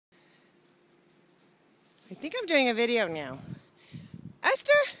I think I'm doing a video now.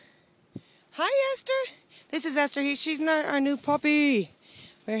 Esther? Hi, Esther. This is Esther. She's not our new puppy.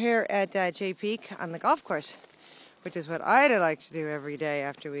 We're here at Jay Peak on the golf course, which is what Ida likes to do every day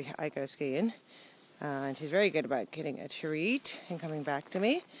after I go skiing. And she's very good about getting a treat and coming back to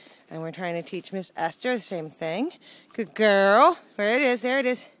me. And we're trying to teach Miss Esther the same thing. Good girl. Where it is. There it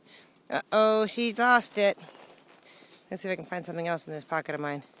is. Uh-oh, she's lost it. Let's see if I can find something else in this pocket of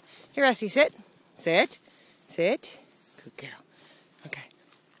mine. Here, Esty, sit. Sit. Sit. Good girl. Okay.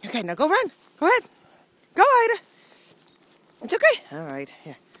 Okay, now go run. Go ahead. Go, Ida. It's okay. All right.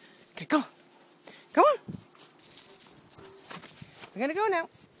 Here. Okay, go. Go on. We're going to go now.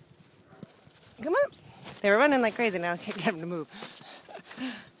 Come on. They were running like crazy now. I can't get them to move.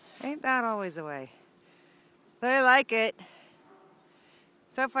 Ain't that always the way? They like it.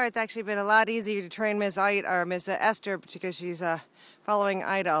 So far, it's actually been a lot easier to train Miss Esther because she's following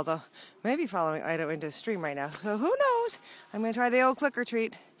Ida, although maybe following Ida into a stream right now. So who knows? I'm going to try the old clicker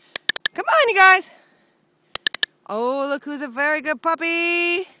treat. Come on, you guys. Oh, look who's a very good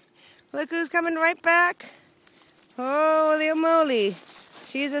puppy. Look who's coming right back. Holy moly.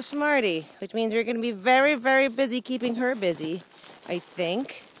 She's a smarty, which means we're going to be very, very busy keeping her busy, I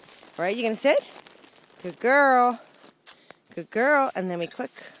think. All right, you going to sit? Good girl. Good girl. And then we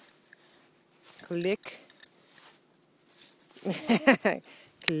click. Click.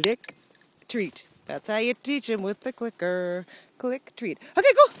 Click. Treat. That's how you teach them with the clicker. Click. Treat. Okay,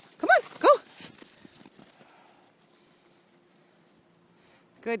 go. Come on. Go.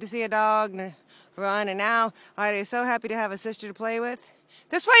 Good to see a dog run. And now Ida is so happy to have a sister to play with.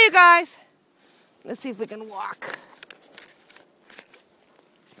 This way, you guys. Let's see if we can walk.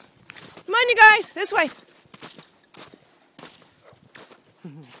 Come on, you guys. This way.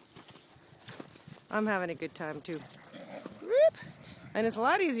 I'm having a good time, too. Whoop. And it's a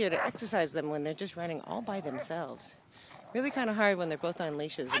lot easier to exercise them when they're just running all by themselves. Really kind of hard when they're both on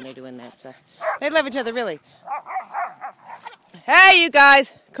leashes when they're doing that stuff. They love each other, really. Hey, you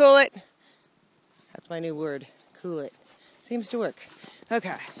guys. Cool it. That's my new word. Cool it. Seems to work.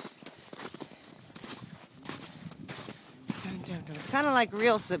 Okay. It's kind of like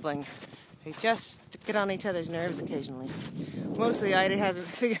real siblings. They just get on each other's nerves occasionally. Mostly Ida hasn't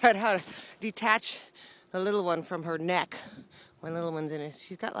figured out how to detach the little one from her neck when little one's in it.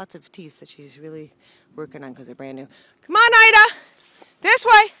 She's got lots of teeth that she's really working on because they're brand new. Come on, Ida! This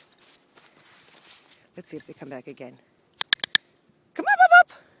way! Let's see if they come back again. Come on, up,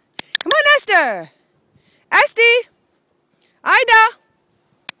 up! Come on, Esther! Esty! Ida!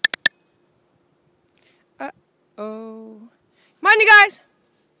 Uh-oh. Come on, you guys!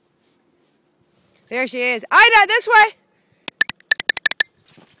 There she is. Ida, this way!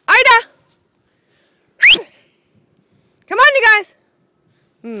 Ida! Come on, you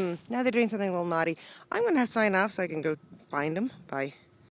guys! Now they're doing something a little naughty. I'm going to sign off so I can go find them. Bye.